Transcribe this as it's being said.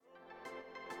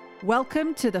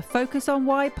Welcome to the Focus on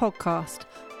Why podcast.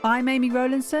 I'm Amy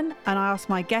Rowlandson and I ask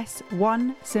my guests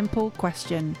one simple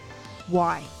question.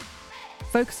 Why?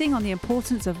 Focusing on the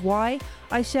importance of why,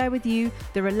 I share with you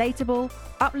the relatable,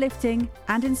 uplifting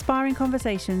and inspiring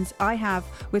conversations I have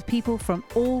with people from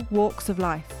all walks of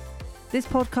life. This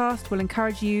podcast will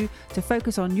encourage you to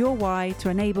focus on your why to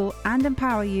enable and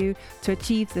empower you to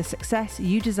achieve the success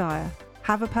you desire.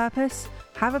 Have a purpose,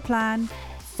 have a plan,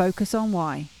 focus on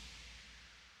why.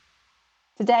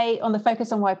 Today on the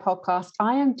Focus on Why podcast,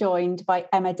 I am joined by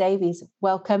Emma Davies.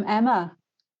 Welcome, Emma.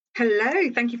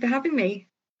 Hello, thank you for having me.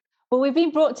 Well, we've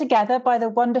been brought together by the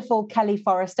wonderful Kelly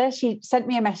Forrester. She sent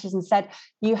me a message and said,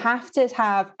 you have to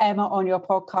have Emma on your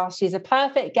podcast. She's a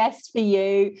perfect guest for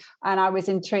you. And I was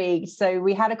intrigued. So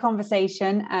we had a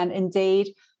conversation and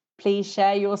indeed, please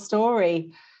share your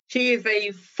story. She is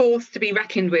a force to be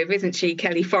reckoned with, isn't she,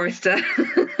 Kelly Forrester?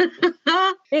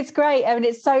 It's great. I mean,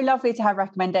 it's so lovely to have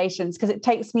recommendations because it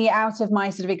takes me out of my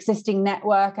sort of existing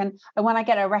network. And when I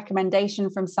get a recommendation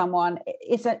from someone,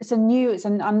 it's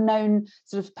an unknown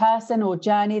sort of person or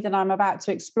journey that I'm about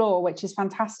to explore, which is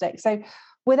fantastic. So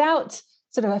without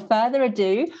sort of a further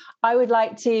ado, I would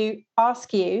like to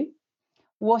ask you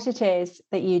what it is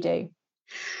that you do.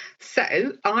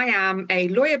 So I am a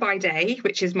lawyer by day,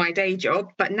 which is my day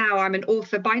job, but now I'm an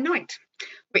author by night,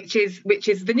 which is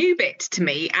the new bit to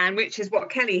me, and which is what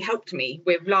Kelly helped me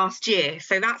with last year.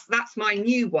 So that's my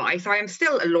new why. So I am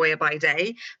still a lawyer by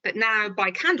day, but now by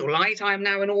candlelight, I am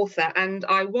now an author. And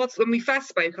when we first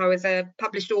spoke, I was a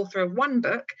published author of one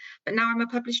book, but now I'm a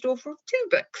published author of two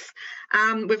books,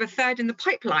 with a third in the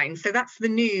pipeline. So that's the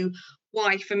new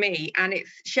why for me, and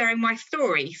it's sharing my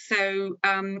story. So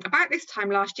about this time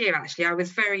last year, actually, I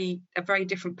was a very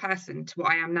different person to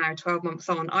what I am now 12 months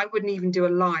on. I wouldn't even do a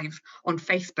live on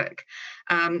Facebook,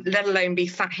 let alone be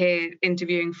sat here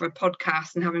interviewing for a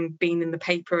podcast and having been in the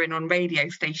paper and on radio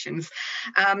stations.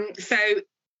 So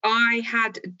I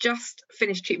had just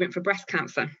finished treatment for breast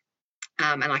cancer.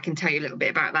 And I can tell you a little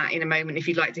bit about that in a moment if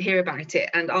you'd like to hear about it.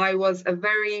 And I was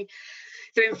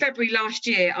So in February last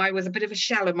year, I was a bit of a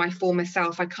shell of my former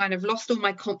self. I kind of lost all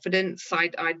my confidence.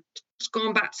 I'd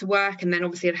gone back to work, and then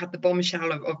obviously I'd had the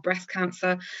bombshell of breast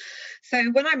cancer.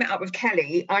 So when I met up with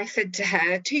Kelly, I said to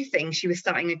her two things. She was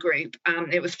starting a group.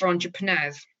 It was for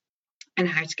entrepreneurs and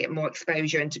how to get more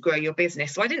exposure and to grow your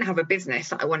business. So I didn't have a business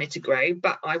that I wanted to grow,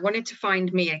 but I wanted to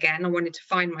find me again. I wanted to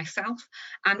find myself.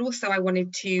 And also I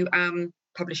wanted to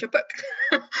publish a book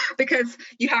because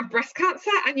you have breast cancer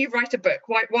and you write a book.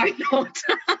 Why not?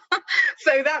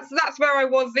 So that's where I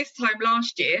was this time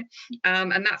last year,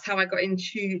 and that's how I got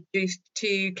introduced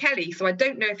to Kelly. So I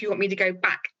don't know if you want me to go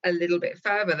back a little bit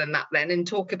further than that then and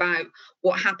talk about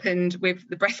what happened with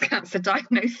the breast cancer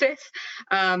diagnosis,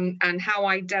 and how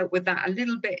I dealt with that a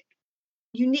little bit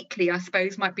uniquely, I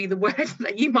suppose, might be the word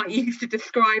that you might use to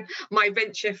describe my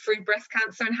venture through breast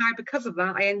cancer, and how because of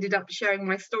that I ended up sharing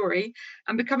my story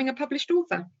and becoming a published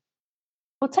author.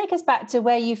 Well, take us back to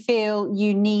where you feel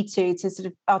you need to sort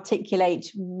of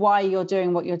articulate why you're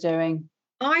doing what you're doing.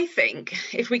 I think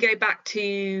if we go back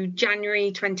to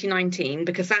January 2019,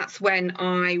 because that's when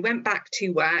I went back to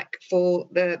work for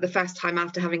the first time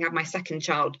after having had my second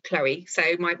child, Chloe. So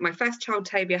my first child,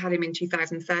 Toby, I had him in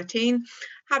 2013,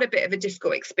 had a bit of a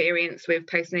difficult experience with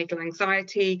postnatal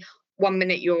anxiety. One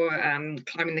minute you're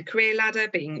climbing the career ladder,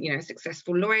 being a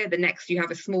successful lawyer. The next you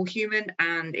have a small human,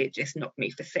 and it just knocked me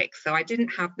for six. So I didn't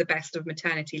have the best of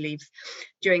maternity leaves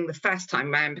during the first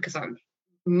time round because I'm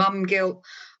mum guilt,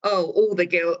 all the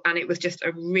guilt, and it was just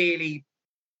a really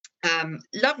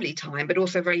lovely time, but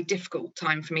also a very difficult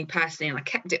time for me personally, and I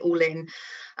kept it all in.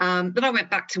 Then I went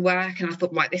back to work and I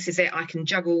thought, right, this is it. I can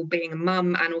juggle being a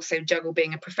mum and also juggle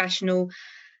being a professional.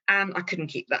 And I couldn't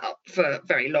keep that up for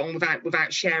very long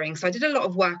without sharing. So I did a lot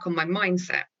of work on my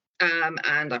mindset,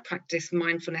 and I practiced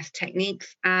mindfulness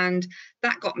techniques, and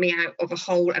that got me out of a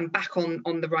hole and back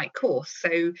on the right course.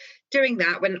 So doing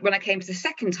that, when I came to the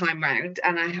second time round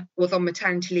and I was on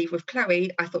maternity leave with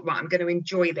Chloe, I thought, right, I'm going to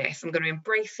enjoy this. I'm going to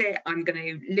embrace it. I'm going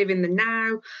to live in the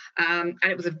now. And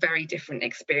it was a very different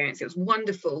experience. It was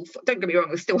wonderful. Don't get me wrong,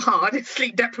 it was still hard.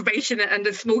 Sleep deprivation and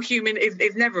a small human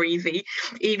is never easy,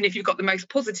 even if you've got the most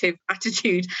positive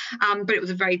attitude. But it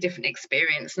was a very different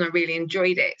experience and I really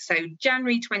enjoyed it. So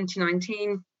January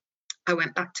 2019, I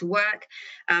went back to work.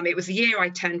 It was the year I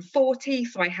turned 40.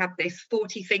 So I had this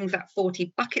 40 things at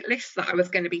 40 bucket list that I was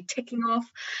going to be ticking off.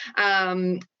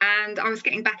 And I was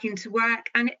getting back into work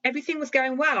and everything was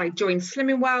going well. I joined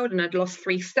Slimming World and I'd lost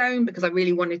 3 stone because I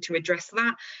really wanted to address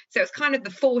that. So it's kind of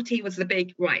the 40 was the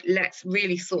big, right, let's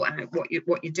really sort out what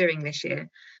you're doing this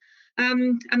year.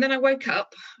 And then I woke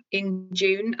up in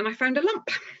June and I found a lump.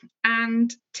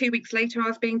 And 2 weeks later, I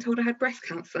was being told I had breast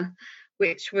cancer,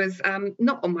 which was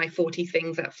not on my 40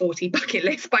 things at 40 bucket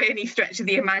list by any stretch of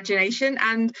the imagination.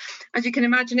 And as you can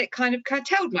imagine, it kind of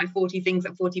curtailed my 40 things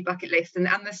at 40 bucket list. And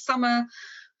the summer,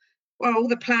 well, all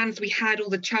the plans we had, all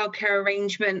the childcare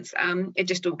arrangements, it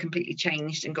just all completely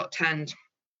changed and got turned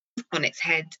on its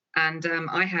head. And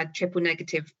I had triple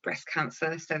negative breast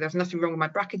cancer, so there's nothing wrong with my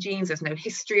BRCA genes, there's no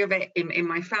history of it in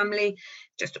my family,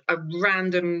 just a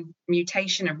random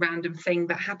mutation, a random thing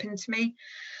that happened to me.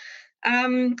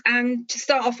 And to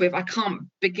start off with, I can't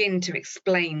begin to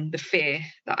explain the fear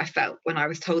that I felt when I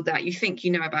was told that. You think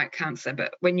you know about cancer,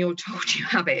 but when you're told you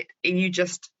have it,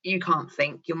 you can't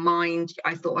think. Your mind,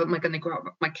 I thought, oh, am I going to grow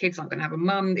up? My kids aren't going to have a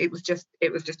mum. It was just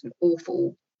an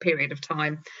awful period of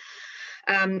time.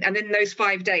 And in those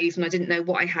 5 days when I didn't know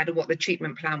what I had or what the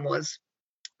treatment plan was,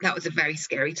 that was a very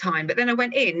scary time. But then I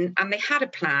went in and they had a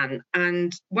plan.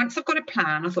 And once I've got a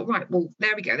plan, I thought, right, well,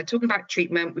 there we go. They're talking about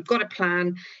treatment. We've got a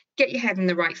plan. Get your head in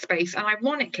the right space. And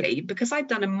ironically, because I'd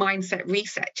done a mindset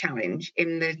reset challenge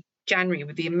in the January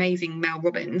with the amazing Mel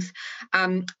Robbins,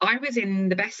 I was in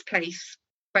the best place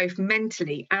both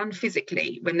mentally and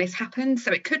physically when this happened.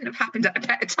 So it couldn't have happened at a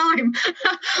better time.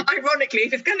 Ironically,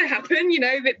 if it's going to happen,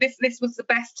 that this was the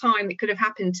best time that could have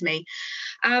happened to me.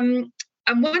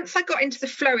 And once I got into the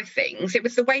flow of things, it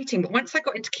was the waiting. But once I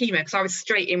got into chemo, because I was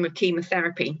straight in with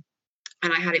chemotherapy,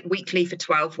 and I had it weekly for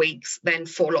 12 weeks, then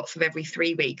 4 lots of every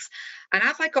 3 weeks. And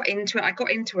as I got into it, I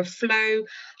got into a flow.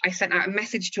 I sent out a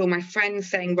message to all my friends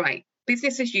saying, right,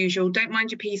 business as usual, don't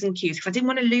mind your P's and Q's, because I didn't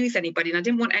want to lose anybody and I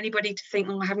didn't want anybody to think,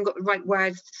 oh, I haven't got the right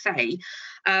words to say.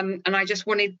 And I just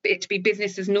wanted it to be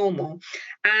business as normal.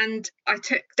 And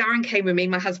Darren came with me,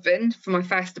 my husband, for my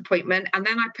first appointment. And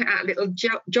then I put out a little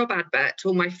job advert to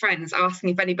all my friends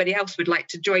asking if anybody else would like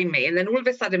to join me. And then all of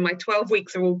a sudden, my 12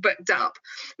 weeks are all booked up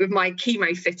with my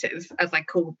chemo sitters, as I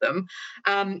called them.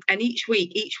 And each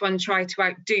week, each one tried to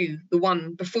outdo the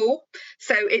one before.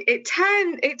 So it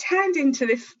turned into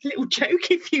this little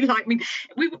joke, if you like. I mean,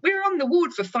 we were on the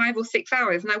ward for 5 or 6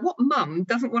 hours. Now, what mum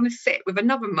doesn't want to sit with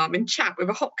another mum and chat with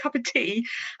a hot cup of tea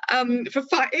for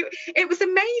 5? It was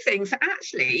amazing. So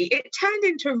actually, it turned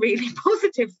into a really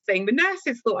positive thing. The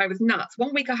nurses thought I was nuts.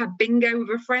 One week I had bingo with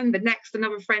a friend. The next,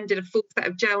 another friend did a full set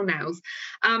of gel nails.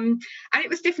 And it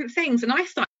was different things. And I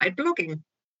started blogging.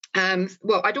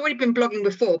 Well, I'd already been blogging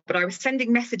before, but I was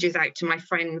sending messages out to my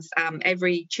friends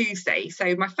every Tuesday.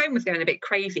 So my phone was going a bit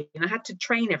crazy and I had to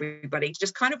train everybody to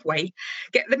just kind of wait,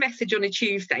 get the message on a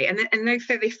Tuesday.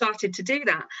 So they started to do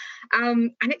that.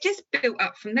 And it just built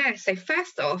up from there. So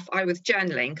first off, I was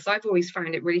journaling because I've always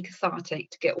found it really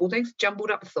cathartic to get all those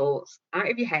jumbled up thoughts out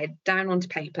of your head, down onto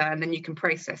paper, and then you can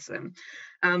process them.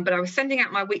 But I was sending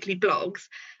out my weekly blogs.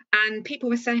 And people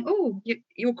were saying, oh,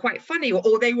 you're quite funny,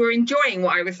 or they were enjoying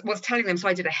what I was telling them. So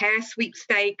I did a hair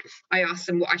sweepstake. I asked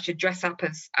them what I should dress up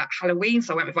as at Halloween.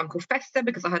 So I went with Uncle Fester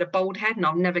because I had a bald head and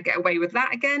I'll never get away with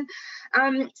that again.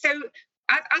 So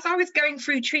as I was going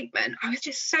through treatment, I was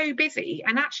just so busy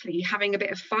and actually having a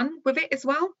bit of fun with it as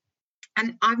well.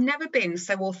 And I've never been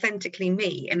so authentically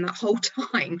me in that whole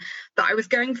time that I was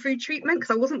going through treatment,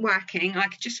 because I wasn't working. I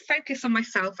could just focus on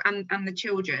myself and the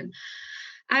children.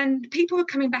 And people were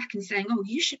coming back and saying, oh,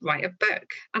 you should write a book.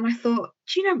 And I thought,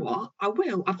 do you know what? I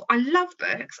will. I love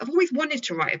books. I've always wanted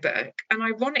to write a book. And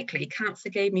ironically, cancer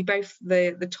gave me both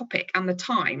the topic and the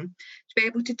time to be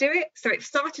able to do it. So it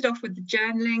started off with the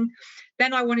journaling.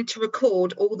 Then I wanted to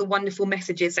record all the wonderful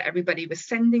messages that everybody was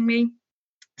sending me.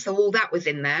 So all that was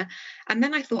in there. And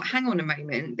then I thought, hang on a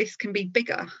moment, this can be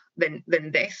bigger than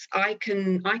this. I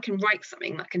can write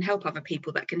something that can help other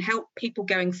people, that can help people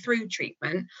going through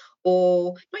treatment,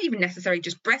 or not even necessarily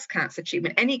just breast cancer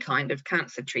treatment, any kind of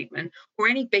cancer treatment or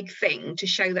any big thing, to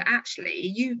show that actually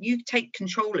you take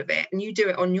control of it and you do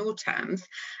it on your terms,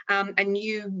 and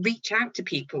you reach out to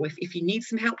people. If you need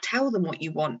some help, tell them what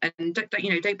you want, and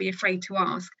don't be afraid to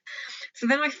ask. So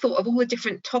then I thought of all the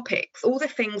different topics, all the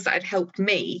things that had helped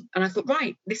me, and I thought,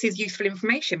 right, this is useful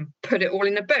information, put it all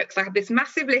in a book. So I had this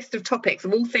massive list of topics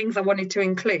of all things I wanted to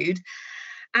include,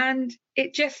 and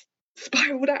it just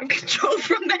spiraled out of control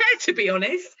from there, to be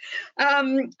honest.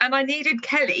 And I needed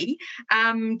Kelly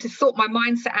to sort my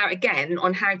mindset out again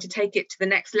on how to take it to the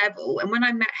next level. And when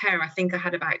I met her, I think I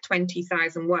had about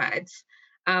 20,000 words.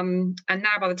 And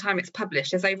now by the time it's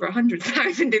published, there's over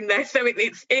 100,000 in there. So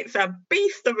it's a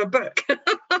beast of a book.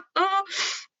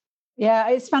 Yeah,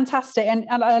 it's fantastic. And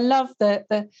I love the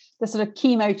sort of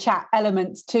chemo chat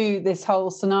elements to this whole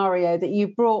scenario, that you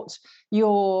brought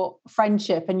your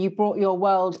friendship and you brought your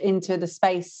world into the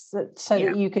space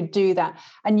that you could do that.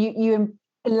 And you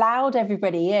allowed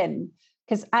everybody in,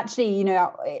 because actually,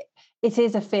 it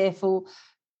is a fearful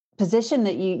position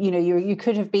that you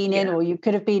could have been in, or you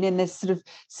could have been in this sort of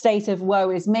state of woe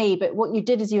is me. But what you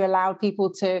did is you allowed people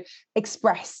to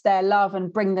express their love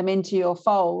and bring them into your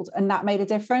fold, and that made a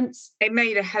difference. It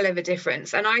made a hell of a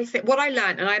difference. And I think what I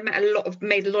learned, and I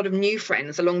made a lot of new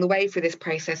friends along the way through this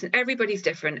process, and everybody's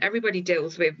different. Everybody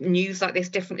deals with news like this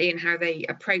differently and how they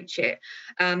approach it.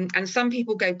 And some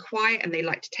people go quiet and they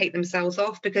like to take themselves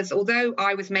off, because although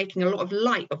I was making a lot of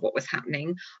light of what was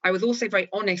happening, I was also very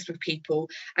honest with people.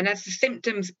 And as the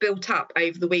symptoms built up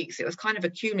over the weeks, it was kind of a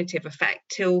cumulative effect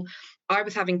till I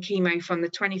was having chemo from the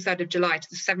 23rd of July to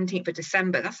the 17th of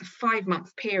December. That's a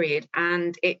 5-month period,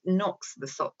 and it knocks the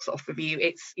socks off of you.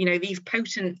 It's, these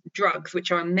potent drugs,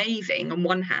 which are amazing on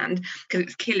one hand, because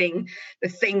it's killing the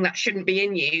thing that shouldn't be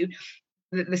in you.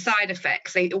 The side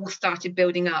effects, they all started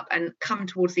building up, and come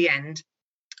towards the end,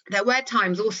 there were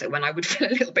times also when I would feel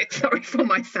a little bit sorry for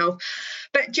myself.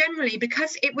 But generally,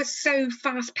 because it was so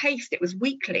fast paced, it was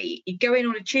weekly. You'd go in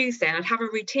on a Tuesday and I'd have a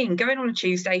routine. Go in on a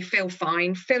Tuesday, feel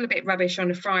fine, feel a bit rubbish on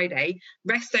a Friday,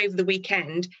 rest over the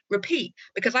weekend, repeat.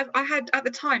 Because I had, at the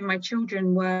time, my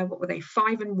children were,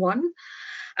 5 and 1.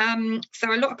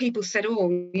 So a lot of people said,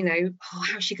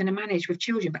 how's she going to manage with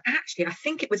children? But actually, I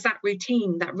think it was that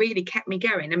routine that really kept me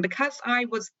going. And because I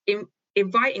was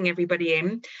inviting everybody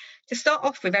in, to start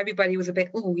off with, everybody was a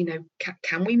bit,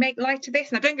 can we make light of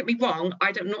this? Now, don't get me wrong,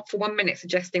 I'm not for 1 minute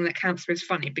suggesting that cancer is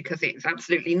funny, because it's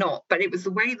absolutely not. But it was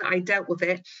the way that I dealt with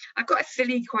it. I've got a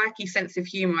silly, quirky sense of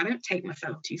humour. I don't take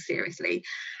myself too seriously.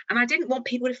 And I didn't want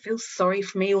people to feel sorry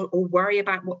for me or worry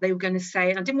about what they were going to say.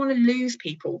 And I didn't want to lose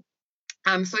people.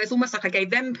 So it's almost like I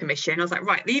gave them permission. I was like,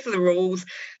 right, these are the rules.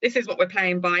 This is what we're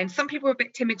playing by. And some people were a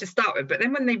bit timid to start with, but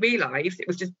then when they realised it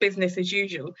was just business as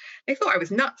usual, they thought I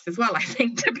was nuts as well, I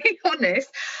think, to be honest.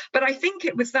 But I think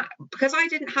it was that because I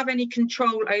didn't have any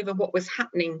control over what was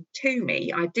happening to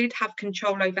me, I did have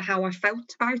control over how I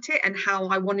felt about it and how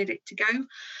I wanted it to go.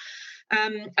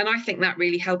 And I think that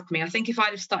really helped me. I think if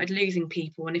I'd have started losing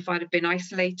people, and if I'd have been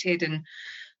isolated and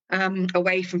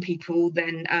away from people,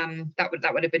 then that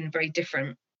would have been a very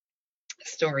different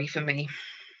story for me.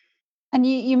 And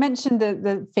you mentioned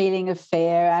the feeling of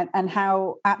fear and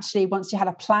how actually once you had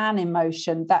a plan in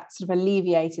motion, that sort of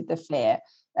alleviated the fear.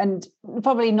 And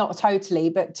probably not totally,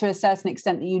 but to a certain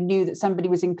extent that you knew that somebody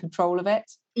was in control of it.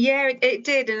 Yeah, it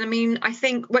did. And I mean, I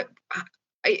think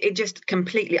it just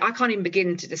completely, I can't even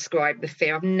begin to describe the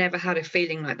fear. I've never had a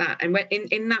feeling like that. And when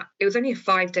in that, it was only a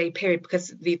 5-day period,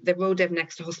 because the Royal Devon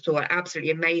Exeter Hospital are absolutely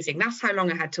amazing. That's how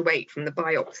long I had to wait from the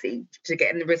biopsy to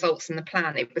get in the results and the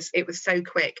plan. It was so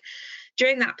quick.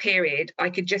 During that period,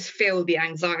 I could just feel the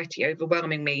anxiety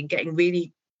overwhelming me, getting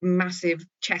really massive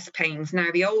chest pains. Now,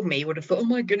 the old me would have thought, oh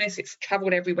my goodness, it's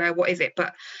travelled everywhere, what is it?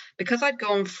 But because I'd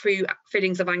gone through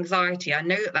feelings of anxiety, I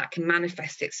know that can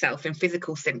manifest itself in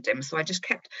physical symptoms. So I just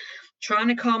kept trying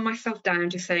to calm myself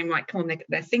down, just saying, right, come on,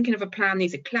 they're thinking of a plan,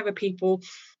 these are clever people.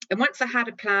 And once I had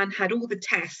a plan, had all the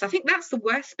tests, I think that's the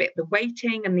worst bit, the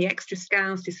waiting and the extra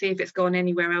scans to see if it's gone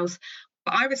anywhere else.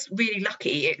 But I was really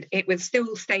lucky. It was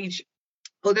still stage,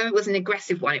 although it was an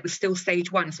aggressive one, it was still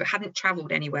stage 1, so it hadn't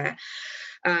travelled anywhere.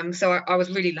 So I was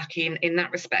really lucky in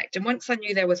that respect. And once I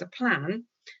knew there was a plan,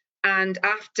 and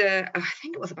after, I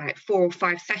think it was about 4 or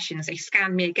 5 sessions, they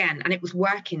scanned me again, and it was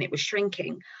working, it was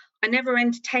shrinking. I never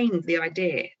entertained the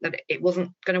idea that it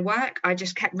wasn't going to work. I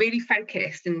just kept really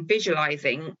focused and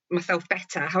visualising myself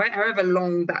better. However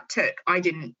long that took, I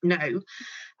didn't know.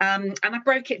 And I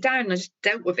broke it down and I just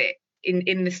dealt with it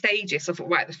in the stages. So I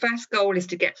thought, right, the first goal is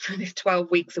to get through this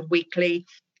 12 weeks of weekly.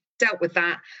 Dealt with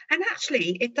that, and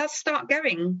actually it does start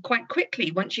going quite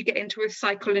quickly once you get into a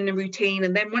cycle and a routine.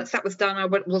 And then once that was done, I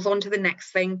was on to the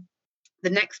next thing. The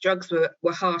next drugs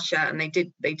were harsher, and they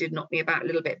did knock me about a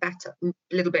little bit better, a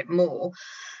little bit more.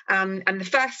 And the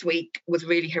first week was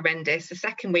really horrendous. The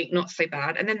second week not so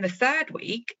bad, and then the third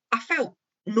week I felt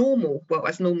normal, well,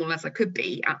 as normal as I could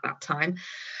be at that time.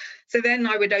 So then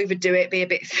I would overdo it, be a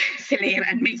bit silly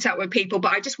and meet up with people,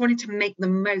 but I just wanted to make the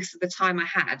most of the time I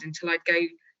had until I'd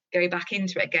go back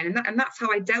into it again. And that's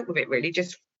how I dealt with it, really,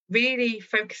 just really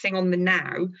focusing on the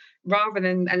now rather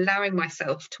than allowing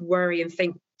myself to worry and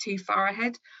think too far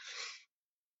ahead.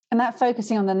 And that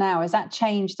focusing on the now, has that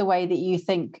changed the way that you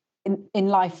think in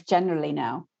life generally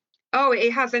now? Oh,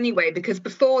 it has anyway, because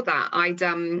before that, I'd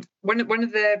one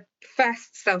of the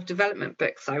first self-development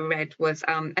books I read was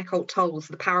Eckhart Tolle's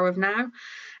The Power of Now.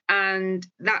 And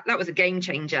that was a game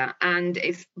changer. And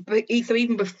so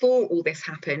even before all this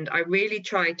happened, I really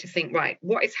tried to think, right,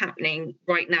 what is happening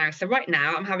right now? So right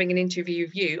now I'm having an interview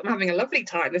with you. I'm having a lovely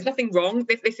time. There's nothing wrong.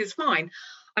 This is fine.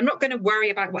 I'm not going to worry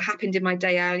about what happened in my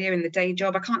day earlier in the day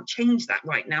job. I can't change that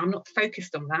right now. I'm not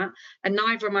focused on that. And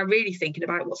neither am I really thinking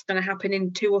about what's going to happen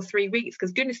in 2 or 3 weeks,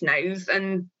 because goodness knows,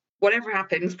 and whatever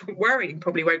happens, worrying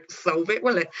probably won't solve it,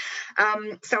 will it?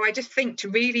 So I just think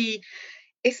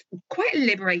it's quite a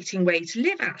liberating way to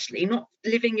live, actually, not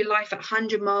living your life at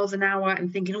 100 miles an hour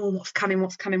and thinking, oh, what's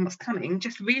coming,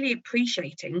 just really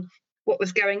appreciating what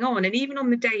was going on. And even on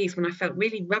the days when I felt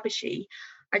really rubbishy,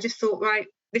 I just thought, right,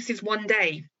 this is one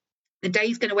day. The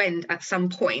day's going to end at some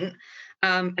point.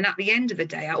 And at the end of the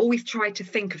day, I always try to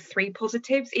think of 3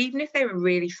 positives, even if they were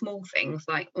really small things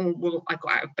like, oh, well, I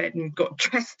got out of bed and got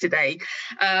dressed today,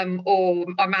 or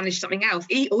I managed something else.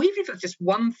 Or even if it was just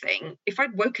one thing, if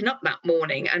I'd woken up that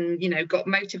morning and, got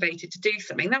motivated to do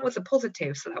something, that was a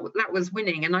positive. So that was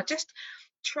winning. And I just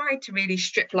tried to really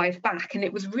strip life back. And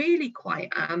it was really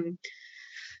quite a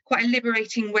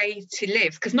liberating way to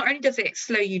live, because not only does it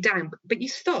slow you down, but you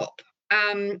stop.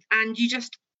 And you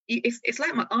just, it's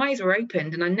like my eyes were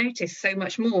opened and I noticed so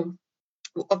much more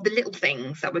of the little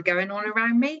things that were going on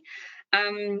around me.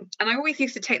 And I always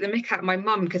used to take the mick out of my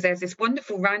mum, because there's this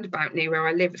wonderful roundabout near where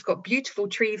I live. It's got beautiful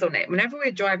trees on it. Whenever we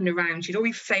were driving around, she'd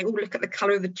always say, oh, look at the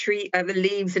colour of the tree, the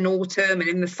leaves in autumn and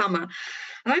in the summer.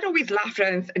 And I'd always laugh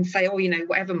at her and say, oh,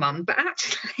 whatever, mum. But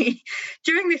actually,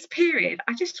 during this period,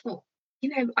 I just thought,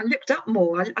 I looked up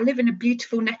more. I live in a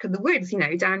beautiful neck of the woods,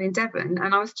 down in Devon.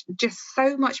 And I was just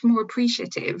so much more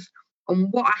appreciative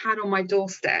on what I had on my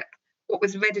doorstep, what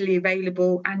was readily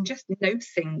available, and just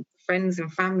noticing friends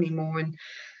and family more and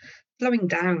slowing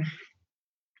down.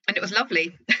 And it was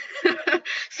lovely.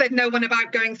 Said no one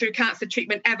about going through cancer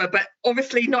treatment ever, but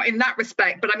obviously not in that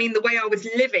respect. But I mean, the way I was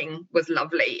living was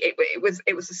lovely. It was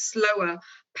a slower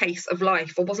pace of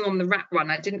life. I wasn't on the rat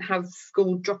run. I didn't have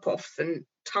school drop-offs and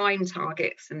time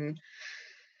targets, and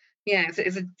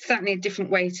it's certainly a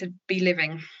different way to be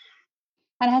living.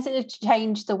 And has it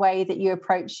changed the way that you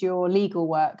approach your legal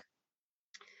work?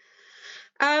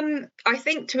 I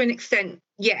think to an extent,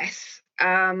 yes.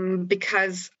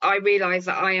 Because I realise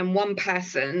that I am one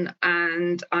person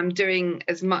and I'm doing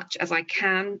as much as I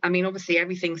can. I mean, obviously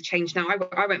everything's changed now.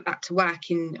 I went back to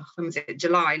work in, when was it,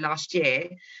 July last year.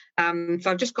 So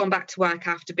I've just gone back to work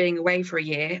after being away for a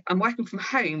year. I'm working from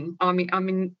home. I mean,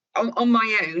 I'm on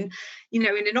my own,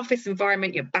 in an office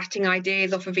environment, you're batting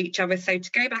ideas off of each other. So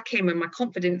to go back in when my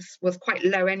confidence was quite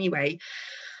low anyway,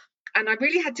 and I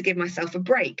really had to give myself a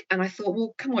break. And I thought,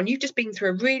 well, come on, you've just been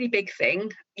through a really big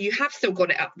thing. You have still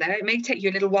got it up there. It may take you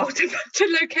a little while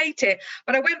to locate it.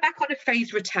 But I went back on a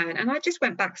phased return, and I just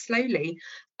went back slowly.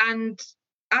 And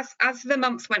as the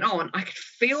months went on, I could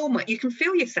feel you can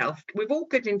feel yourself, with all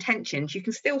good intentions, you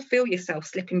can still feel yourself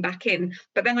slipping back in.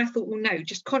 But then I thought, well, no,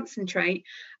 just concentrate.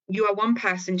 You are one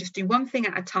person, just do one thing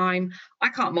at a time. I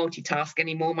can't multitask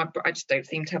anymore. I just don't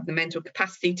seem to have the mental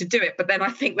capacity to do it. But then I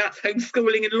think that's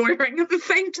homeschooling and lawyering at the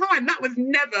same time. That was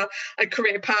never a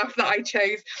career path that I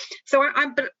chose. So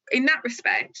but in that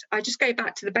respect, I just go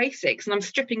back to the basics and I'm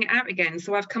stripping it out again.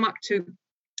 So I've come up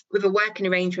with a working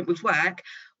arrangement with work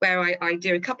where I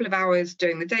do a couple of hours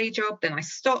during the day job, then I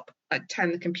stop, I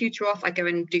turn the computer off, I go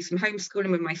and do some homeschooling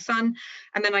with my son,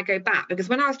 and then I go back. Because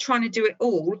when I was trying to do it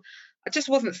all, I just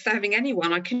wasn't serving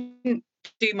anyone. I couldn't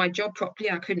do my job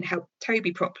properly, I couldn't help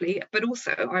Toby properly, but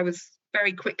also I was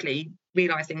very quickly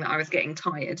realising that I was getting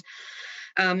tired.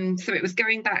 So it was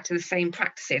going back to the same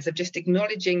practices of just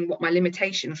acknowledging what my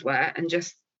limitations were and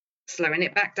just slowing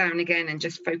it back down again and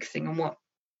just focusing on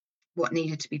what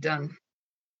needed to be done.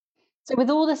 So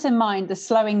with all this in mind, the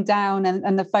slowing down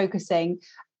and the focusing,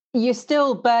 you're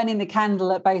still burning the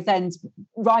candle at both ends,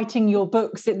 writing your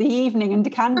books in the evening under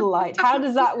candlelight. How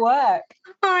does that work?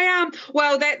 I am.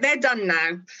 Well, they're done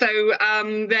now. So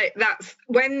that's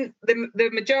when the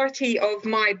majority of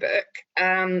my book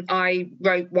I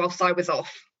wrote whilst I was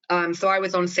off. So I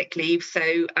was on sick leave. So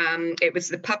it was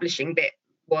the publishing bit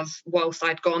was whilst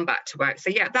I'd gone back to work. So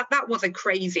yeah, that was a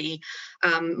crazy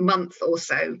month or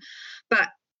so. But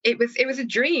it was a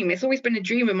dream. It's always been a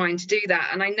dream of mine to do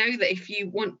that. And I know that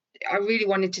I really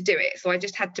wanted to do it. So I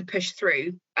just had to push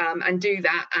through and do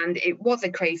that. And it was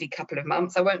a crazy couple of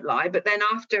months, I won't lie. But then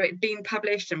after it being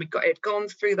published and it gone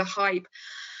through the hype,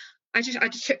 I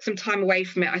just took some time away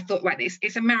from it. I thought, right,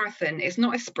 it's a marathon. It's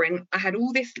not a sprint. I had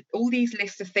all these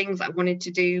lists of things I wanted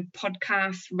to do: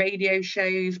 podcasts, radio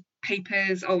shows,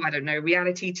 papers. Oh, I don't know,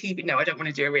 reality TV. No, I don't want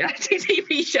to do a reality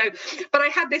TV show. But I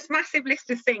had this massive list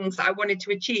of things that I wanted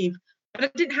to achieve, but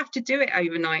I didn't have to do it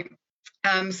overnight.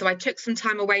 So I took some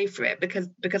time away from it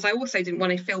because I also didn't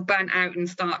want to feel burnt out and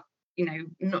start,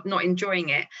 not enjoying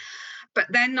it. But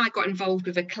then I got involved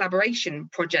with a collaboration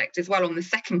project as well on the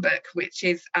second book, which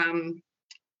is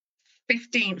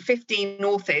 15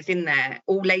 authors in there,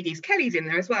 all ladies. Kelly's in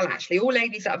there as well, actually, all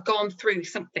ladies that have gone through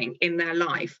something in their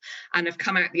life and have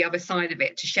come out the other side of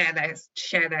it to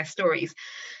share their stories.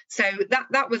 So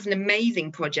that was an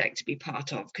amazing project to be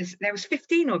part of, because there was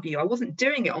 15 of you. I wasn't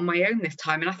doing it on my own this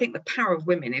time, and I think the power of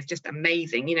women is just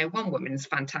amazing. You know, one woman is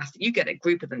fantastic. You get a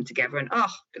group of them together and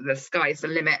the sky's the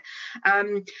limit.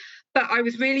 But I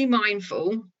was really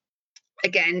mindful.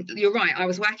 Again, you're right, I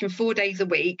was working 4 days a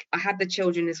week. I had the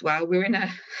children as well. We're in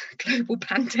a global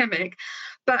pandemic.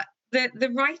 But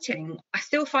the writing, I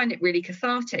still find it really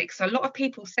cathartic. So a lot of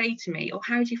people say to me,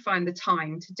 how do you find the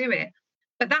time to do it?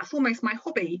 But that's almost my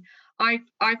hobby. I've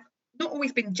not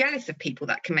always been jealous of people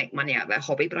that can make money out of their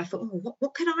hobby, but I thought,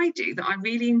 what can I do that I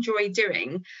really enjoy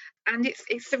doing? And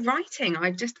it's the writing.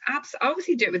 I just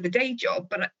obviously do it with the day job,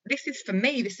 but this is for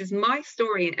me. This is my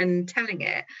story and telling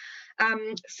it.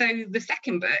 So the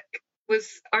second book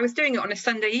I was doing it on a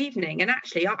Sunday evening, and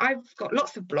actually I've got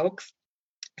lots of blogs.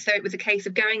 So it was a case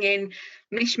of going in,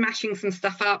 mishmashing some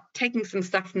stuff up, taking some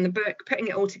stuff from the book, putting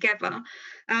it all together,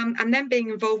 and then being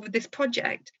involved with this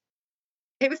project.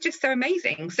 It was just so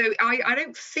amazing. So I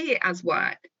don't see it as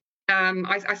work.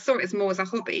 I saw it as more as a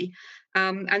hobby.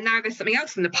 And now there's something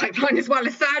else in the pipeline as well.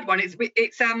 A third one. It's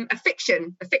a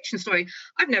fiction story.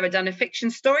 I've never done a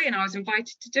fiction story, and I was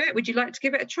invited to do it. Would you like to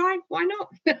give it a try? Why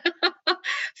not?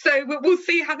 So we'll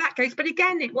see how that goes. But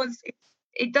again,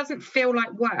 it doesn't feel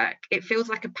like work. It feels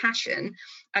like a passion,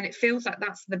 and it feels like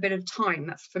that's the bit of time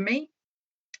that's for me.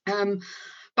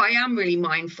 But I am really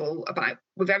mindful about,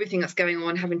 with everything that's going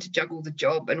on, having to juggle the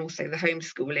job and also the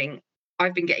homeschooling,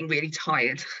 I've been getting really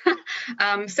tired.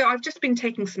 So I've just been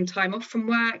taking some time off from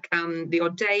work, the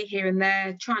odd day here and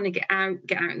there, trying to get out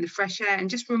in the fresh air, and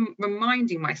just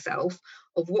reminding myself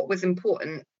of what was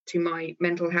important to my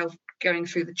mental health going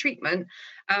through the treatment,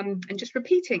 and just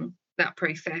repeating that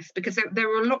process, because there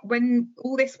were a lot when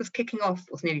all this was kicking off.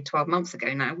 It was nearly 12 months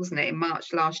ago now, wasn't it? In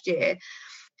March last year,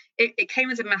 it came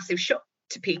as a massive shock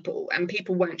to people, and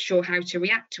people weren't sure how to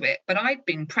react to it. But I'd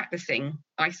been practicing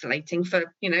isolating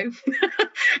for 8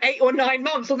 or 9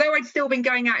 months. Although I'd still been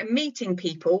going out and meeting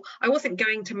people, I wasn't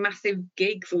going to massive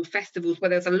gigs or festivals where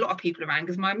there's a lot of people around,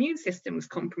 because my immune system was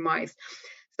compromised.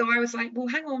 So I was like, well,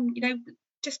 hang on,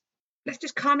 let's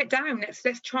just calm it down.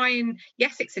 Let's try, and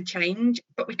yes, it's a change,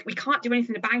 but we can't do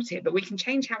anything about it, but we can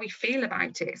change how we feel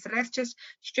about it. So let's just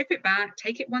strip it back,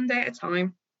 take it one day at a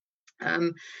time,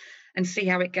 and see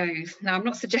how it goes. Now, I'm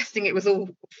not suggesting it was all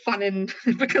fun, and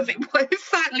because it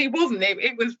certainly wasn't.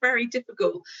 It was very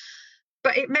difficult.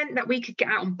 But it meant that we could get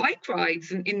out on bike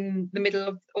rides in the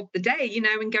middle of the day,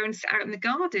 and go and sit out in the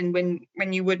garden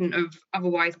when you wouldn't have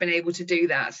otherwise been able to do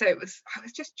that. So I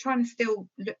was just trying to still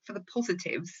look for the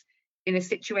positives in a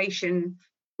situation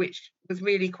which was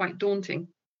really quite daunting.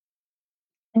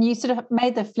 And you sort of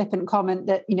made the flippant comment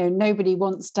that, nobody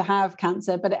wants to have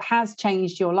cancer, but it has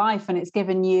changed your life, and it's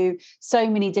given you so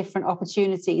many different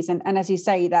opportunities. And as you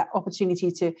say, that opportunity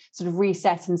to sort of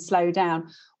reset and slow down.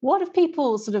 What have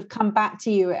people sort of come back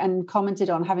to you and commented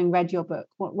on, having read your book?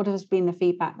 What has been the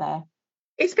feedback there?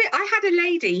 I had a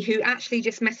lady who actually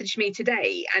just messaged me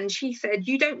today, and she said,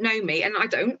 "You don't know me," and I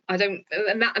don't,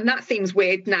 and that seems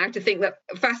weird now to think that.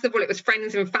 First of all, it was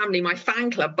friends and family, my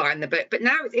fan club, buying the book, but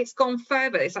now it's gone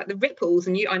further. It's like the ripples,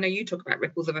 and I know you talk about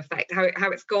ripples of effect, how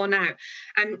it's gone out,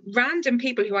 and random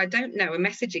people who I don't know are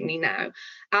messaging me now,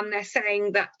 and they're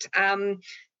saying that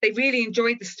they really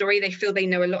enjoyed the story. They feel they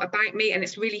know a lot about me, and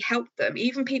it's really helped them.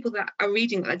 Even people that are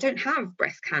reading that don't have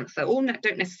breast cancer, or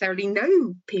don't necessarily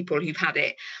know people who've had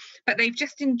it, but they've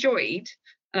just enjoyed,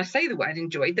 and I say the word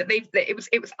enjoyed, that it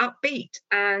was upbeat,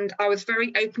 and I was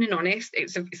very open and honest.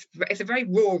 It's a very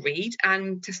raw read,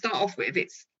 and to start off with,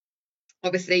 it's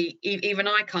obviously even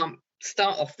I can't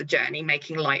start off the journey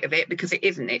making light of it, because it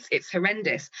isn't. It's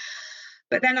horrendous.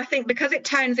 But then I think because it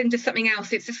turns into something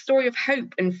else, it's a story of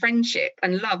hope and friendship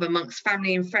and love amongst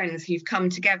family and friends who've come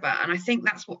together. And I think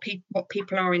that's what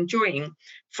people are enjoying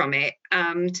from it,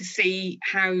 to see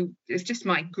how it's just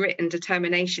my grit and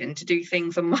determination to do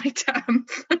things on my terms.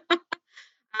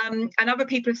 And other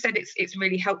people have said it's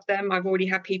really helped them. I've already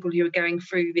had people who are going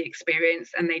through the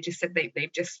experience, and they just said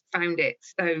they've just found it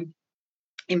so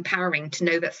empowering to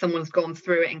know that someone's gone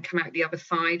through it and come out the other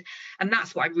side. And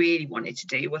that's what I really wanted to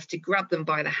do, was to grab them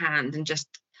by the hand and just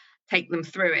take them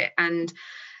through it. And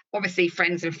obviously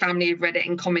friends and family have read it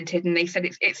and commented, and they said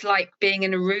it's like being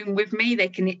in a room with me.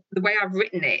 The way I've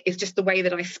written it is just the way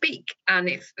that I speak, and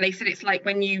they said it's like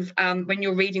when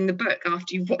you're reading the book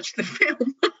after you've watched the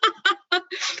film.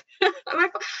 And I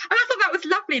thought that that was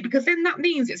lovely, because then that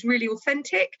means it's really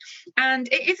authentic, and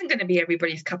it isn't going to be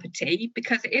everybody's cup of tea,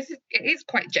 because it is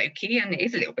quite jokey and it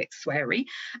is a little bit sweary.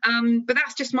 But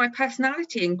that's just my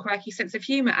personality and quirky sense of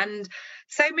humour. And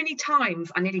so many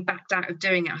times I nearly backed out of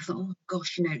doing it. I thought, oh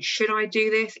gosh, should I do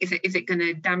this? Is it going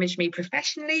to damage me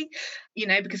professionally?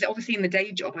 Because obviously in the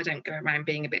day job I don't go around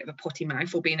being a bit of a potty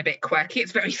mouth or being a bit quirky.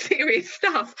 It's very serious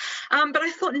stuff. But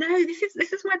I thought, no, this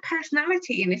is my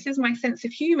personality and this is my sense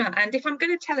of humour. And if I'm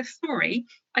going to tell a story,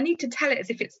 I need to tell it as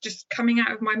if it's just coming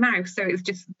out of my mouth. So it's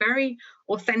just very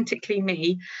authentically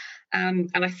me. And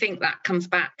I think that comes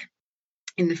back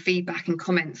in the feedback and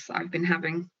comments that I've been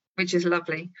having, which is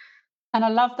lovely. And I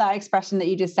love that expression that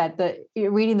you just said, that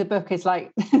reading the book is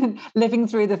like living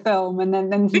through the film and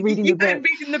then reading the book. And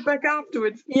reading the book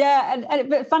afterwards. Yeah,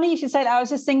 but funny you should say that. I was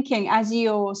just thinking, as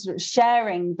you're sort of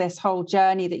sharing this whole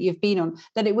journey that you've been on,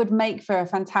 that it would make for a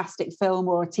fantastic film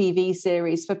or a TV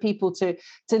series for people to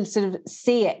sort of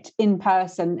see it in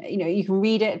person. You can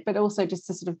read it, but also just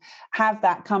to sort of have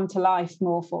that come to life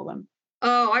more for them.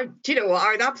 Oh, do you know what?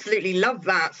 I'd absolutely love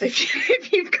that. So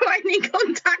if you've got any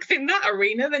contacts in that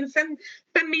arena, then send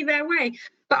me their way.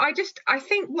 But I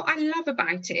think what I love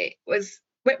about it was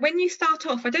when you start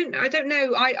off, I don't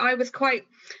know. I was quite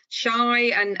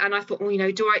shy, and I thought, well,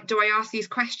 do I ask these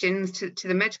questions to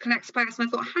the medical experts? And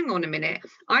I thought, hang on a minute,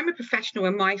 I'm a professional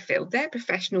in my field, they're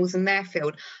professionals in their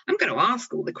field. I'm going to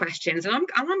ask all the questions, and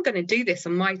I'm going to do this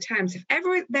on my terms. If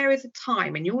ever there is a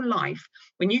time in your life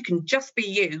when you can just be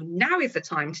you, now is the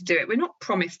time to do it. We're not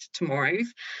promised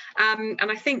tomorrows. And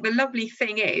I think the lovely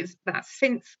thing is that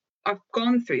since I've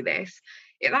gone through this,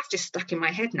 that's just stuck in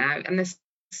my head now, and there's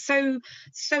so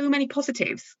many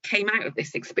positives came out of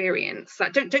this experience.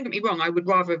 Like, don't get me wrong, I would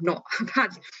rather have not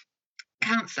had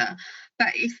cancer,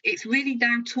 but it's really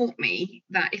now taught me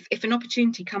that if an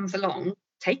opportunity comes along,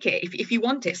 take it. If you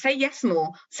want it, say yes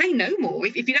more, say no more.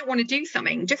 If you don't want to do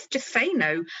something, just say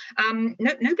no.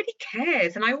 Nobody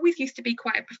cares. And I always used to be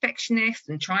quite a perfectionist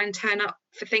and try and turn up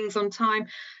for things on time.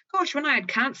 Gosh, when I had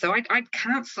cancer, I'd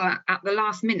cancel at the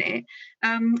last minute,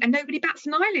 and nobody bats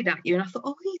an eyelid at you. And I thought,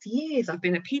 oh, these years I've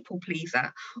been a people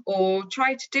pleaser or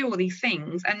tried to do all these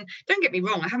things. And don't get me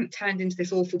wrong, I haven't turned into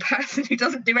this awful person who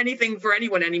doesn't do anything for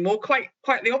anyone anymore. Quite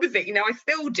the opposite. I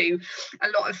still do a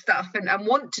lot of stuff and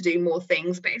want to do more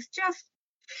things, but it's just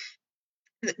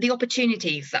the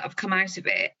opportunities that have come out of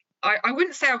it. I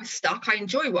wouldn't say I was stuck. I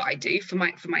enjoy what I do for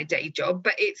my day job,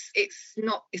 but it's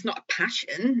not a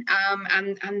passion.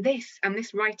 And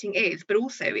this writing is, but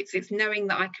also it's knowing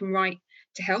that I can write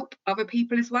to help other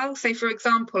people as well. So, for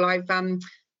example, I've £2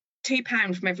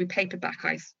 from every paperback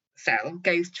I sell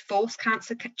goes to Force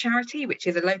Cancer Charity, which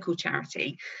is a local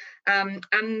charity. And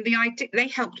the idea, they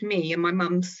helped me and my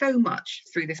mum so much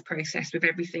through this process with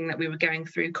everything that we were going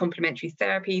through: complementary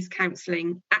therapies,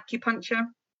 counselling, acupuncture.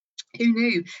 Who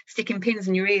knew sticking pins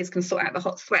in your ears can sort out the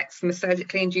hot sweats from the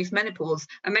surgically induced menopause?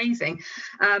 Amazing.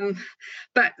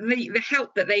 But the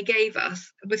help that they gave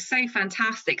us was so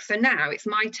fantastic. So now it's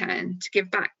my turn to give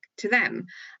back to them.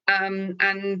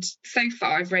 And so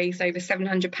far I've raised over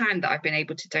 £700 that I've been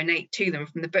able to donate to them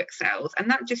from the book sales. And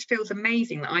that just feels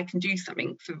amazing that I can do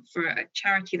something for a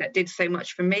charity that did so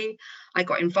much for me. I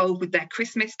got involved with their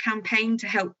Christmas campaign to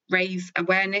help raise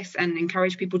awareness and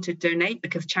encourage people to donate,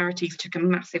 because charities took a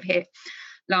massive hit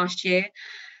last year.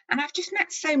 And I've just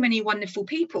met so many wonderful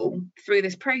people through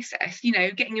this process,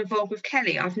 getting involved with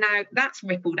Kelly. That's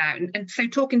rippled out. And so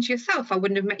talking to yourself, I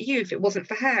wouldn't have met you if it wasn't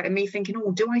for her. And me thinking,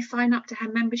 oh, do I sign up to her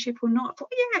membership or not? I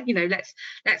thought, yeah,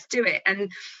 let's do it.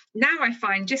 And now I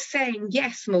find just saying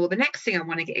yes more, the next thing I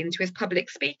want to get into is public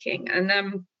speaking.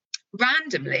 And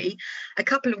randomly, a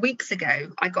couple of weeks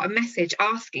ago, I got a message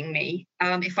asking me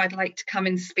if I'd like to come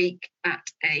and speak at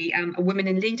a Women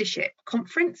in Leadership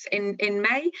conference in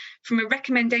May, from a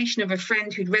recommendation of a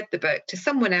friend who'd read the book to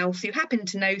someone else who happened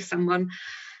to know someone.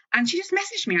 And she just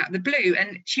messaged me out of the blue,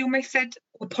 and she almost said,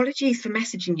 apologies for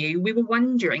messaging you. We were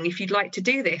wondering if you'd like to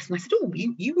do this. And I said, oh,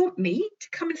 you want me to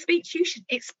come and speak to you?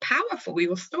 It's powerful,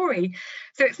 your story.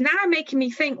 So it's now making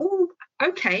me think, oh,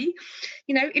 okay,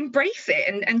 embrace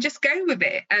it and just go with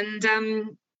it.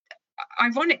 And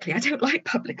ironically, I don't like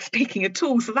public speaking at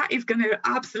all. So that is going to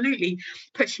absolutely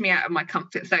push me out of my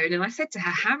comfort zone. And I said to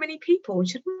her, how many people? And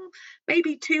she said,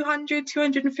 maybe 200,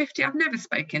 250. I've never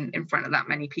spoken in front of that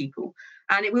many people.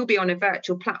 And it will be on a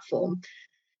virtual platform.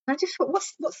 And I just thought,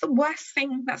 what's the worst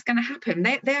thing that's going to happen?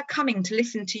 They're coming to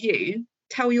listen to you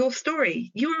tell your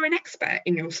story. You are an expert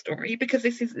in your story because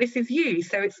this is you.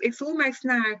 So it's almost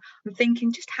now I'm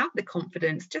thinking, just have the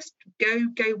confidence, just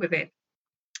go with it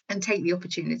and take the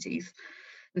opportunities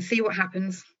and see what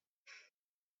happens.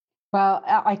 Well,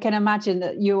 I can imagine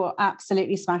that you will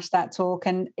absolutely smash that talk,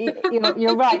 and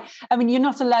you're right. I mean, you're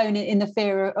not alone in the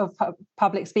fear of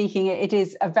public speaking. It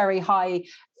is a very high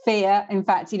fear. In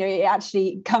fact, it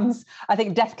actually comes, I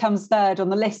think death comes third on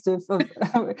the list of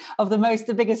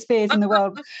the biggest fears in the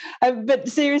world. But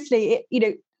seriously,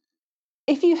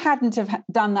 if you hadn't have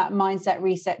done that mindset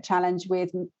reset challenge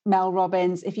with Mel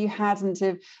Robbins, if you hadn't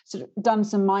have sort of done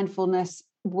some mindfulness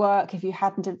work, if you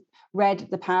hadn't have read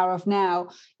The Power of Now,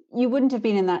 you wouldn't have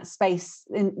been in that space,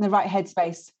 in the right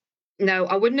headspace. No,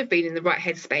 I wouldn't have been in the right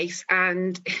headspace.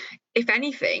 And if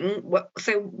anything,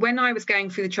 so when I was going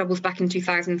through the troubles back in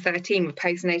 2013 with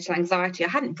postnatal anxiety, I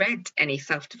hadn't read any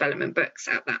self-development books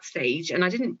at that stage, and I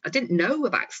didn't know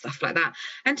about stuff like that.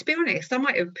 And to be honest, I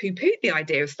might have poo-pooed the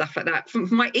idea of stuff like that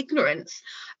from my ignorance.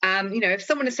 If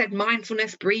someone had said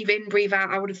mindfulness, breathe in, breathe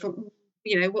out, I would have thought,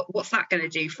 what's that going to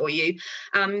do for you?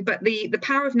 But the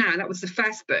Power of Now, that was the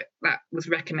first book that was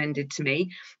recommended to me.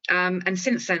 And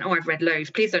since then, I've read loads.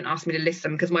 Please don't ask me to list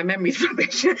them because my memory's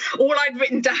rubbish. All I'd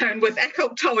written down was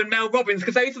Eckhart Tolle and Mel Robbins,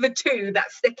 because those are the two that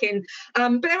stick in.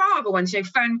 But there are other ones,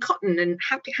 Fern Cotton and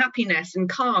Happiness and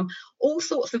Calm, all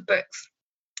sorts of books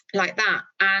like that.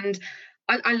 And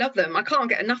I love them. I can't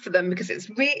get enough of them because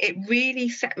it really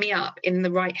set me up in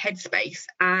the right headspace.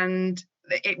 And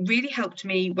it really helped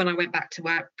me when I went back to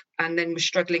work and then was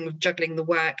struggling with juggling the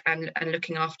work and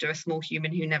looking after a small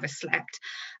human who never slept.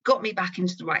 Got me back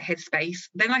into the right headspace.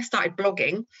 Then I started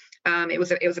blogging. It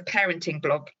was a parenting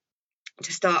blog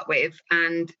to start with,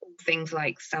 and things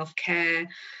like self-care,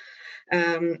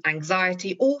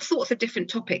 anxiety, all sorts of different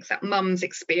topics that mums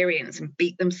experience and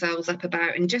beat themselves up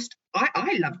about. And just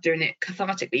I love doing it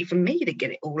cathartically for me to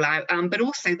get it all out. But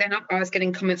also then I was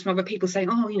getting comments from other people saying,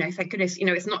 thank goodness,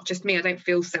 it's not just me, I don't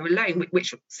feel so alone.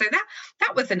 So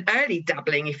that was an early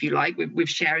dabbling, if you like, with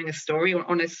sharing a story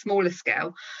on a smaller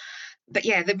scale. But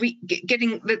yeah,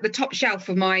 getting the top shelf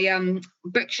of my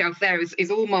bookshelf there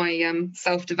is all my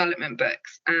self-development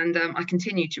books, and I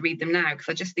continue to read them now because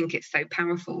I just think it's so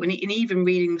powerful. And even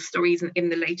reading the stories in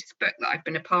the latest book that I've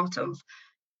been a part of,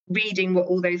 reading what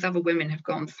all those other women have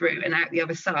gone through and out the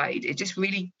other side, it just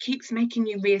really keeps making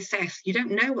you reassess. You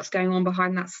don't know what's going on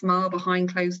behind that smile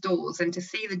behind closed doors, and to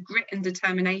see the grit and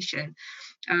determination,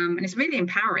 and it's really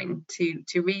empowering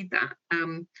to read that.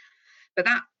 But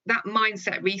that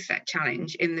mindset reset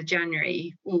challenge in the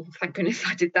January, thank goodness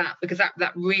I did that, because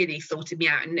that really sorted me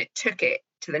out, and it took it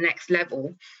to the next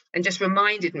level and just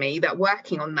reminded me that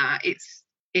working on that, it's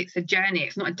a journey,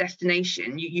 it's not a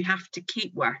destination. You have to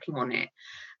keep working on it.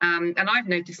 And I've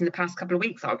noticed in the past couple of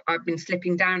weeks I've been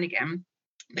slipping down again.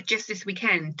 But just this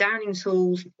weekend, downing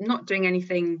tools, not doing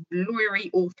anything lawyery,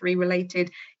 author-y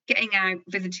related, getting out,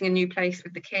 visiting a new place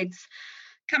with the kids,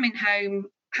 coming home,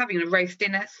 having a roast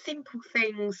dinner, simple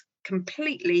things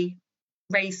completely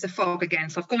raise the fog again.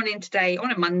 So I've gone in today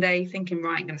on a Monday thinking,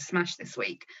 right, I'm going to smash this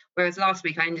week. Whereas last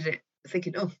week I ended it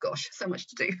thinking, oh gosh, so much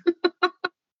to do.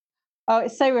 Oh,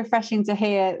 it's so refreshing to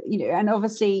hear, and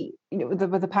obviously, with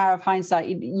the power of hindsight,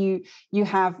 you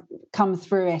have come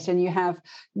through it, and you have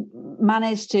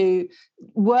managed to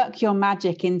work your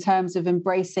magic in terms of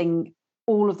embracing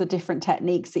all of the different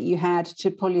techniques that you had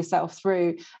to pull yourself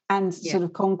through and sort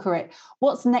of conquer it.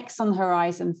 What's next on the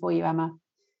horizon for you, Emma?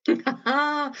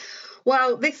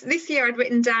 Well, this year I'd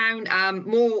written down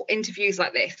more interviews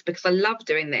like this, because I love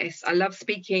doing this. I love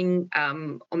speaking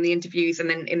on the interviews, and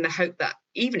then in the hope that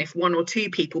even if one or two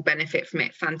people benefit from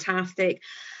it, fantastic.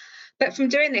 But from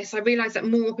doing this, I realised that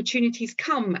more opportunities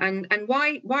come, and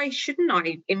why shouldn't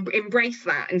I embrace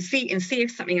that and see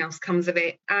if something else comes of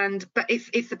it? But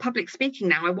it's the public speaking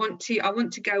now. I want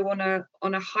to go on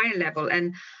a higher level,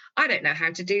 and I don't know how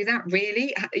to do that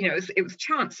really. It was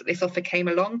chance that this offer came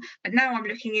along, but now I'm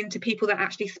looking into people that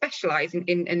actually specialise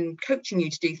in coaching you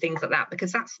to do things like that,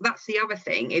 because that's the other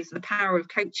thing, is the power of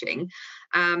coaching,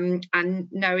 and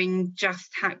knowing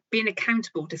just how being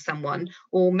accountable to someone,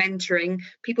 or mentoring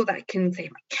people that can say,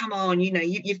 come on,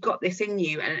 you've got this in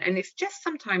you, and it's just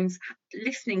sometimes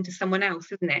listening to someone else,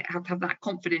 isn't it? Have that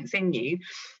confidence in you,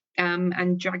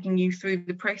 and dragging you through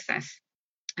the process.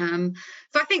 So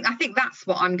I think that's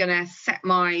what I'm going to set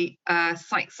my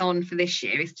sights on for this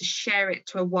year, is to share it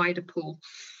to a wider pool.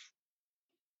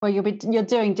 Well, you're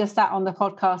doing just that on the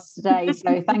podcast today,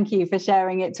 so thank you for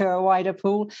sharing it to a wider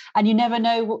pool. And you never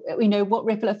know, what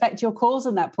ripple effect you'll cause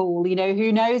in that pool.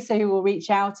 Who knows who will reach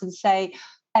out and say,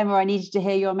 Emma, I needed to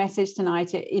hear your message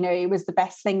tonight. It was the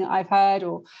best thing I've heard,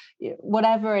 or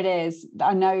whatever it is.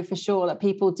 I know for sure that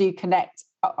people do connect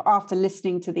after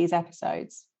listening to these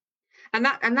episodes. And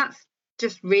that's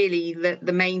just really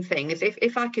the main thing, is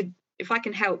if I could if I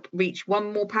can help reach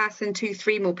one more person, 2,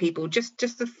 3 more people, just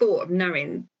the thought of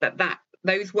knowing that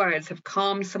those words have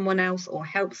calmed someone else or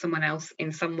helped someone else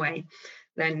in some way,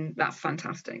 then that's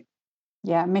fantastic.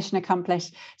 Yeah, mission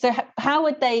accomplished. So how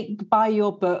would they buy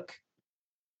your book?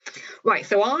 Right,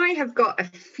 so I have got a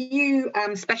few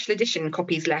special edition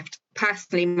copies left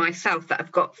personally myself that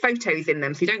have got photos in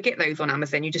them. So you don't get those on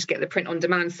Amazon, you just get the print on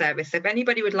demand service. So if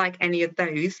anybody would like any of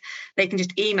those, they can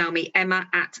just email me,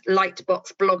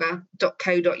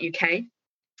 emma@lightboxblogger.co.uk,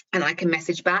 and I can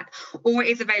message back. Or it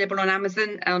is available on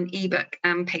Amazon on ebook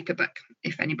and paperback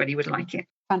if anybody would like it.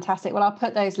 Fantastic. Well, I'll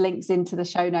put those links into the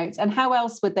show notes. And how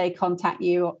else would they contact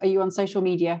you? Are you on social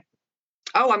media?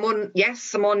 Oh, I'm on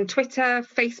Twitter,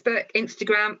 Facebook,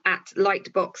 Instagram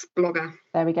 @lightboxblogger.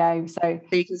 There we go. So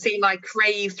you can see my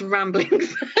crazed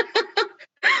ramblings.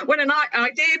 When an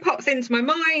idea pops into my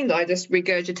mind, I just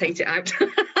regurgitate it out.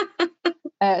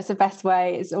 It's the best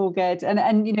way. It's all good.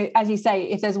 And you know, as you say,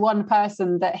 if there's one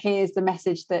person that hears the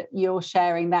message that you're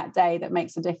sharing that day that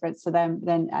makes a difference to them,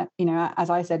 then you know, as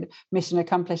I said, mission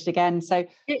accomplished again. So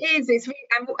it is. It's really,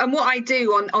 and what I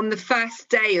do on the first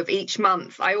day of each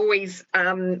month, I always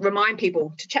remind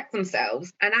people to check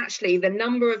themselves. And actually, the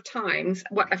number of times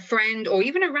what a friend or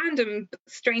even a random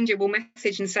stranger will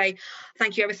message and say,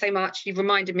 "Thank you ever so much. You've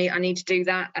reminded me I need to do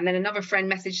that." And then another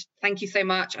friend messaged, "Thank you so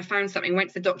much. I found something. Went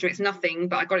to the doctor. It's nothing,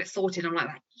 but I got it sorted." I'm like,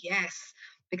 yes,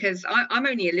 because I'm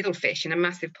only a little fish in a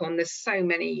massive pond. There's so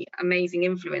many amazing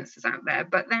influencers out there.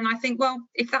 But then I think, well,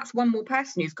 if that's one more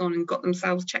person who's gone and got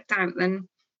themselves checked out, then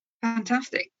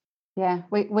fantastic. Yeah,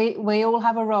 we all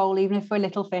have a role, even if we're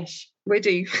little fish. We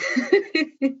do.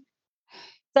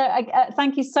 So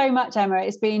thank you so much, Emma.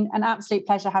 It's been an absolute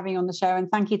pleasure having you on the show.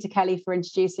 And thank you to Kelly for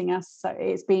introducing us. So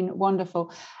it's been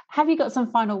wonderful. Have you got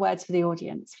some final words for the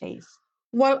audience, please?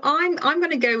 Well, I'm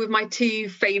going to go with my 2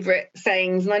 favourite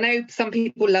sayings. And I know some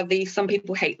people love these, some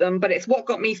people hate them, but it's what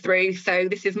got me through. So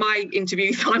this is my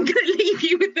interview, so I'm going to leave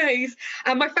you with those.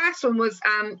 My first one was,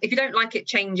 if you don't like it,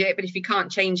 change it. But if you can't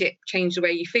change it, change the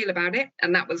way you feel about it.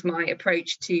 And that was my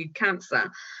approach to cancer.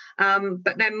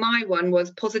 But then my one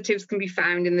was, positives can be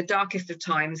found in the darkest of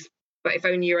times, but if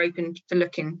only you're open to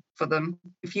looking for them.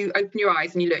 If you open your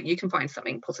eyes and you look, you can find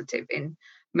something positive in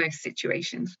most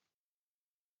situations.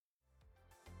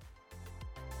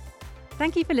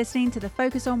 Thank you for listening to the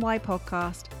Focus on Why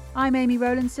podcast. I'm Amy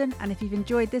Rowlandson, and if you've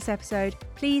enjoyed this episode,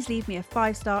 please leave me a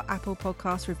 5-star Apple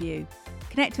Podcast review.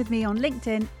 Connect with me on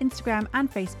LinkedIn, Instagram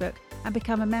and Facebook, and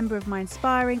become a member of my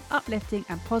inspiring, uplifting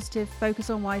and positive Focus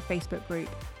on Why Facebook group.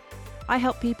 I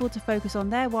help people to focus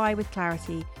on their why with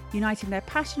clarity, uniting their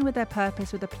passion with their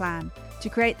purpose with a plan, to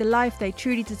create the life they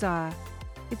truly desire.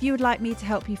 If you would like me to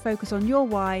help you focus on your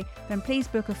why, then please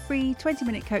book a free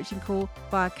 20-minute coaching call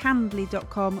via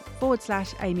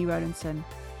calendly.com/Amy Rowlandson.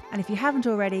 And if you haven't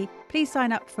already, please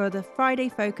sign up for the Friday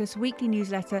Focus weekly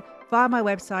newsletter via my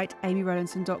website,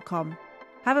 amyrowlandson.com.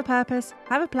 Have a purpose,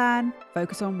 have a plan,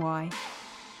 focus on why.